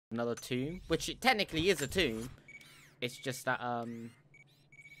another tomb, which it technically is a tomb. It's just that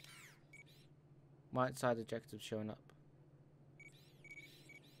right side objective showing up.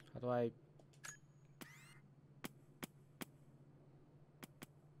 How do I?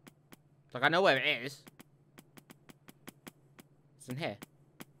 Like, I know where it is. It's in here.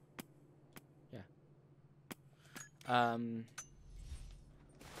 Yeah.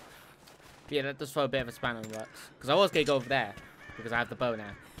 Yeah, that does throw a bit of a spanner in the works. Because I was going to go over there. Because I have the bow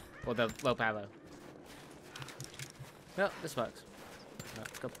now. Or the rope arrow. Well, this works.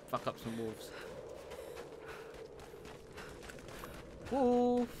 Right, go fuck up some wolves.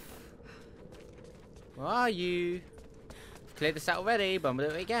 Wolf! Where are you? I've cleared this out already, but I'm going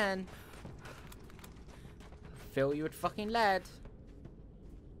to do it again. Fill you with fucking lead.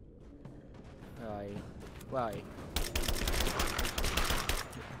 Where are you? Where are you?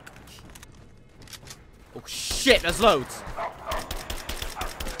 Oh shit, there's loads!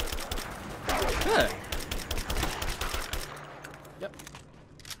 Huh. Yep.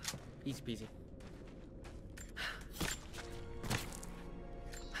 Easy peasy.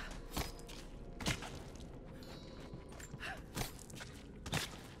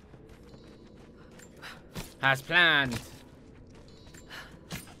 As planned.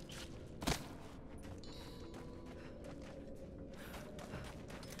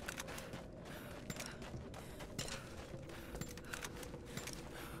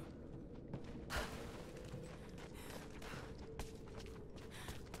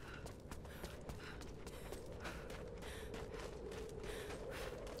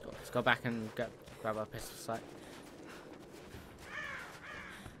 Let's go back and grab our pistol sight.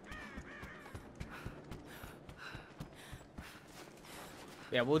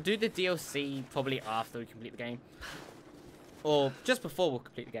 Yeah, we'll do the DLC probably after we complete the game. Or just before we'll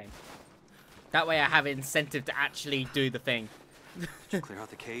complete the game. That way I have incentive to actually do the thing. Did you clear out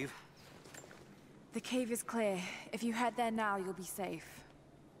the cave? The cave is clear. If you head there now, you'll be safe.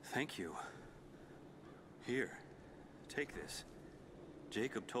 Thank you. Here, take this.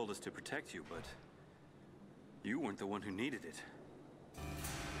 Jacob told us to protect you, but you weren't the one who needed it.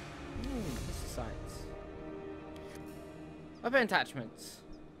 This is science. Weapon attachments.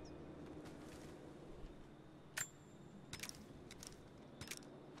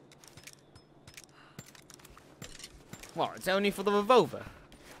 What? It's only for the revolver?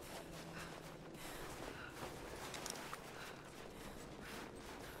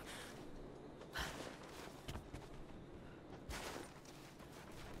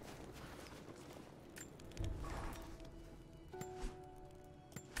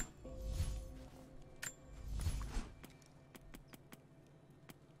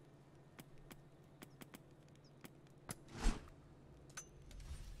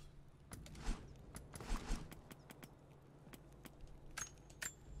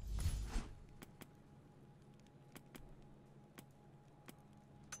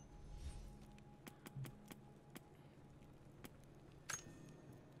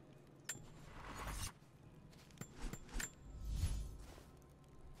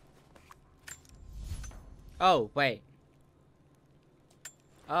 Oh, wait.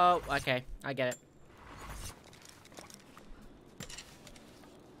 Oh, okay. I get it.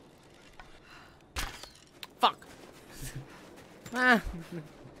 Fuck. Ah.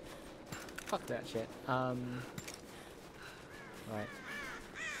 Fuck that shit. Right.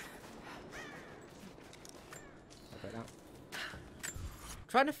 Okay, now.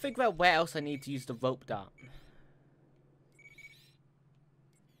 Trying to figure out where else I need to use the rope dart.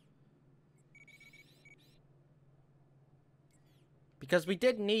 Because we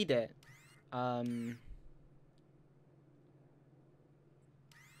did need it. At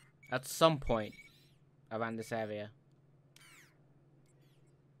some point around this area.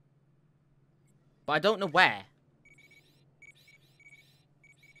 But I don't know where.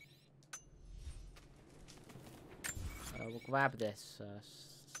 We'll grab this.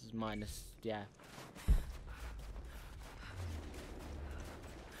 This is minus, yeah.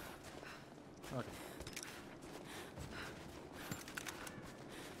 Okay.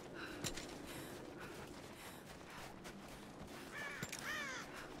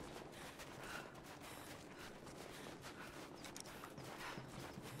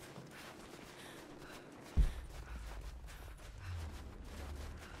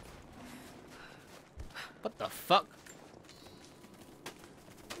 What the fuck?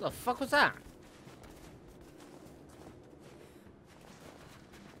 What the fuck was that?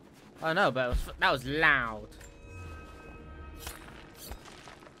 Oh no, but that was loud.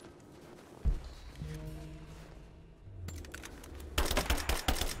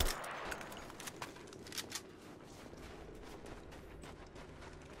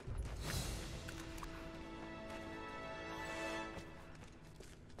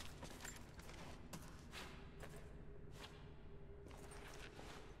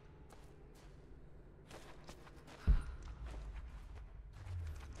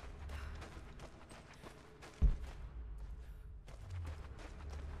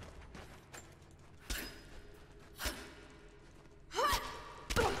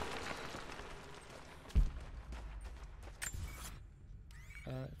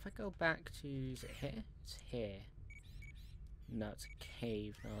 If I go back to... Is it here? It's here. No, it's a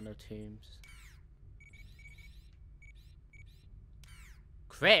cave. No tombs.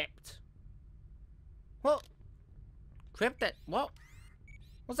 Crypt? What? Crypt? What?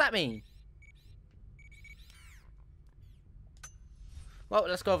 What's that mean? Well,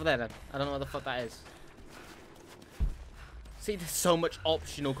 let's go over there then. I don't know what the fuck that is. See, there's so much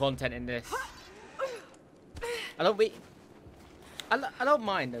optional content in this. I don't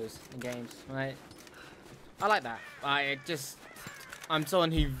mind those in games, right? I like that. I'm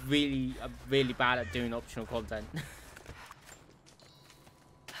someone who really bad at doing optional content.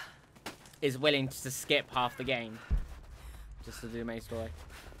 Is willing to skip half the game just to do the main story.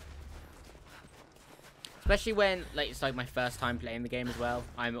 Especially when, like, it's like my first time playing the game as well.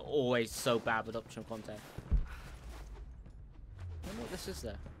 I'm always so bad with optional content. I don't know what this is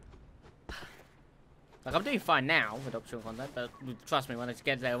though. Like, I'm doing fine now with optional content, but trust me, when I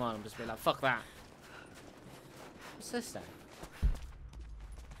get there on, I'm just be like, fuck that. What's this then?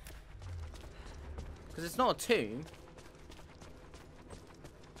 Because it's not a tomb.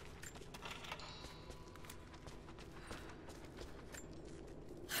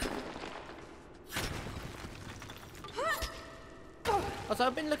 Also,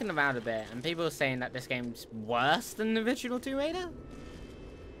 I've been looking around a bit, and people are saying that this game's worse than the original Tomb Raider.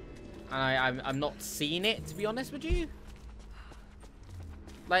 And I'm not seeing it, to be honest with you.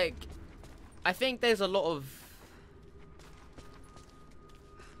 Like, I think there's a lot of...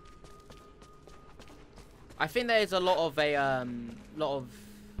 I think there's a lot of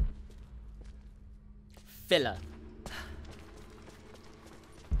filler.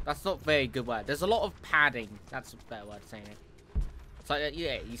 That's not a very good word. There's a lot of padding. That's a better word of saying it. It's like,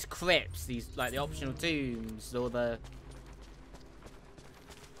 yeah, these crypts, these, like, the optional tombs, or the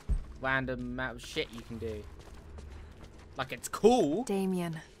random amount of shit you can do. Like, it's cool.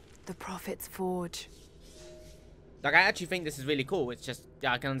 Damien, the Prophet's Forge. Like, I actually think this is really cool. It's just,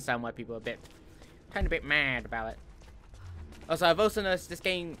 yeah, I can understand why people are kind of a bit mad about it. Also, I've also noticed this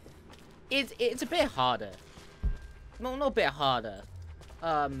game it's a bit harder. Not a bit harder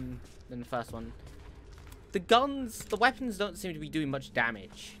than the first one. The weapons don't seem to be doing much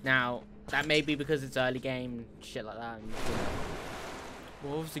damage. Now, that may be because it's early game, shit like that. And, you know,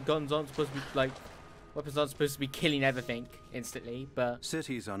 well, obviously guns aren't supposed to be, like, weapons aren't supposed to be killing everything instantly, but...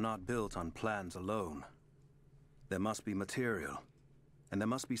 Cities are not built on plans alone. There must be material, and there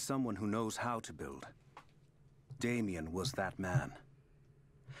must be someone who knows how to build. Damien was that man.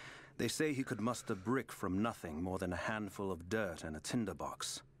 They say he could muster brick from nothing more than a handful of dirt and a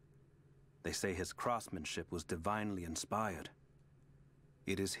tinderbox. They say his craftsmanship was divinely inspired.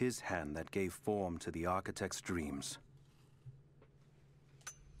 It is his hand that gave form to the architect's dreams.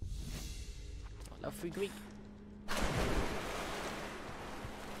 I love free Greek.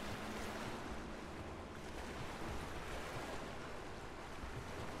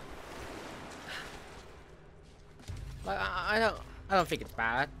 Like, I don't think it's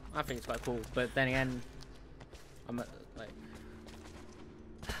bad. I think it's quite cool. But then again, I'm like,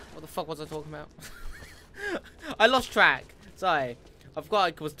 what the fuck was I talking about? I lost track. Sorry. I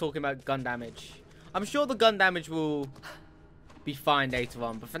forgot I was talking about gun damage. I'm sure the gun damage will be fine later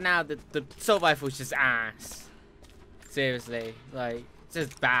on, but for now, the assault rifle is just ass. Seriously, like, it's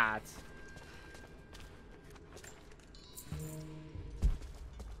just bad.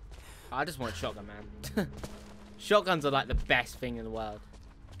 I just want a shotgun, man. Shotguns are like the best thing in the world.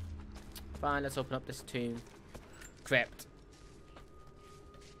 Fine, let's open up this tomb. Crypt.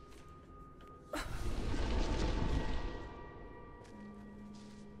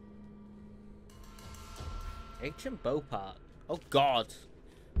 Ancient bow part. Oh god.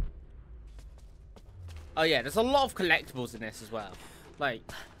 Oh yeah, there's a lot of collectibles in this as well. Like,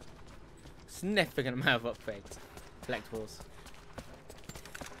 significant amount of upgrades. Collectibles.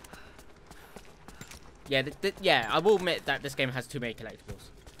 Yeah, yeah, I will admit that this game has too many collectibles.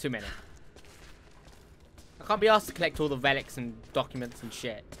 Too many. I can't be asked to collect all the relics and documents and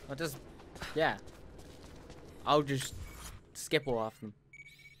shit. I'll just, yeah. I'll just skip all of them.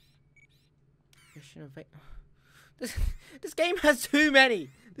 This game has too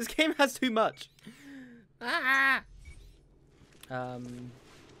many. This game has too much. Ah.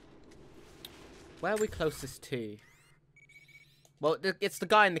 Where are we closest to? Well, it's the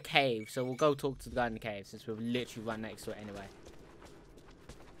guy in the cave, so we'll go talk to the guy in the cave since we've literally run next to it anyway.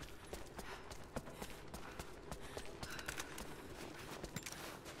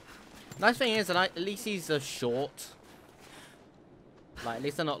 Nice thing is that at least these are short. Like, at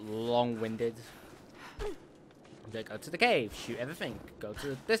least they're not long-winded. Go to the cave, shoot everything. Go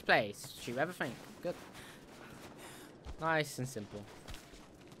to this place, shoot everything. Good. Nice and simple.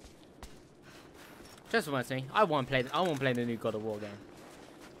 Just reminds me, I want to play the new God of War game.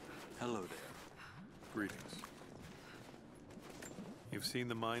 Hello there. Greetings. You've seen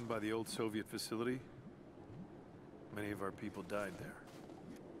the mine by the old Soviet facility? Many of our people died there.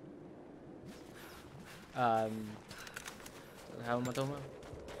 What the hell am I talking about?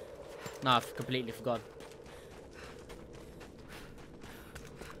 No, I've completely forgotten.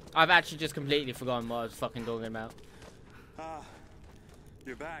 I've actually just completely forgotten what I was fucking talking about. Ah,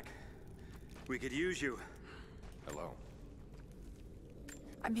 you're back. We could use you. Hello.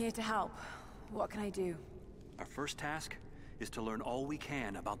 I'm here to help. What can I do? Our first task is to learn all we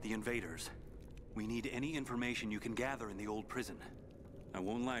can about the invaders. We need any information you can gather in the old prison. I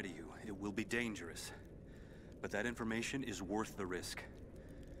won't lie to you, it will be dangerous. But that information is worth the risk.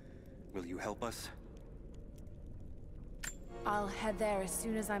 Will you help us? I'll head there as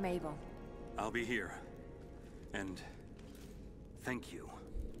soon as I'm able. I'll be here. And thank you.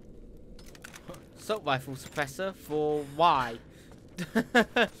 Assault rifle suppressor for why?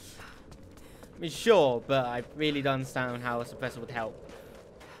 I mean, sure, but I really don't understand how a suppressor would help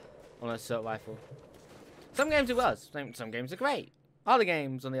on an assault rifle. Some games it was. Some games are great. Other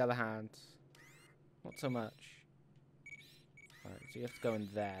games, on the other hand, not so much. Alright, so you have to go in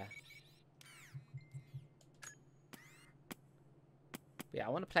there. Yeah, I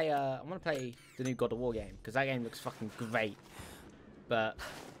want to play the new God of War game because that game looks fucking great. But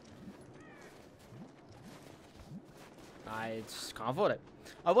I just can't afford it.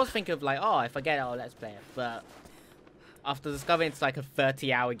 I was thinking of like, oh, if I get it, let's play it. But after discovering it's like a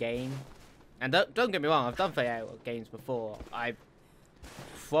 30-hour game, and don't get me wrong, I've done 30-hour games before. I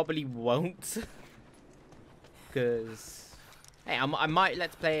probably won't, because hey, I might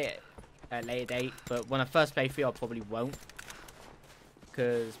let's play it at a later date. But when I first play through, I probably won't,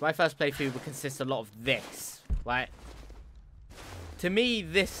 because my first playthrough would consist a lot of this, right? To me,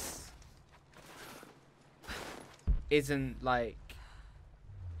 this isn't like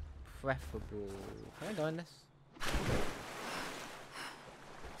preferable. Can I go in this?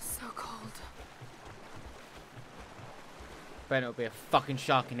 So cold. Then it'll be a fucking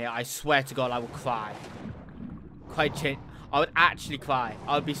shark in here. I swear to God, I will cry. I would actually cry.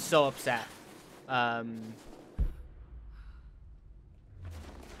 I would be so upset.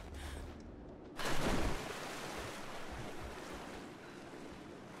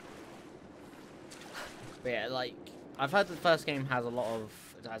 But yeah, like I've heard the first game has a lot of.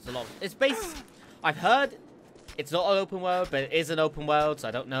 It's based. I've heard it's not an open world, but it is an open world, so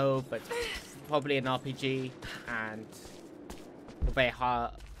I don't know. But it's probably an RPG and very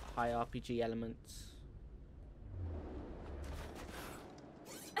high RPG elements.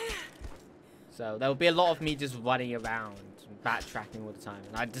 So there will be a lot of me just running around, and backtracking all the time,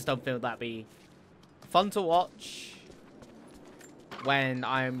 and I just don't feel that'd be fun to watch when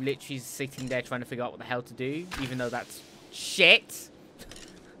I'm literally sitting there trying to figure out what the hell to do, even though that's shit.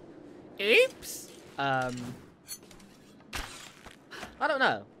 Oops. I don't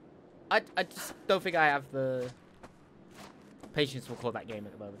know. I just don't think I have the patience to record that game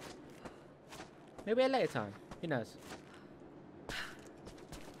at the moment. Maybe at a later time. Who knows?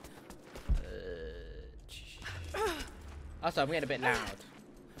 Also, I'm getting a bit loud,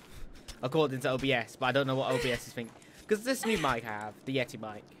 according to OBS, but I don't know what OBS is thinking. Because this new mic I have, the Yeti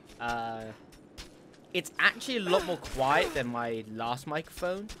mic, it's actually a lot more quiet than my last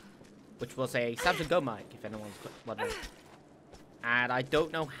microphone, which was a Samsung Go mic, if anyone's wondering. And I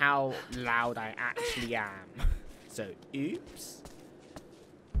don't know how loud I actually am. So, oops.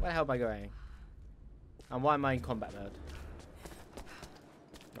 Where the hell am I going? And why am I in combat mode?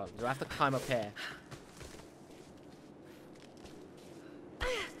 Oh, do I have to climb up here?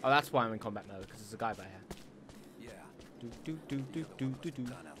 Oh, that's why I'm in combat mode, because there's a guy by here.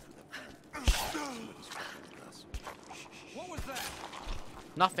 What was that?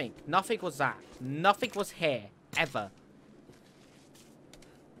 Nothing. Nothing was that. Nothing was here. Ever.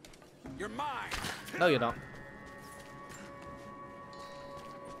 You're mine. No, you're not.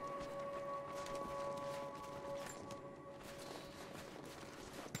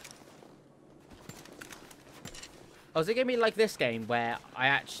 Oh, is it gonna be like this game where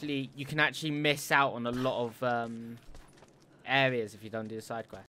you can actually miss out on a lot of areas if you don't do the side quest?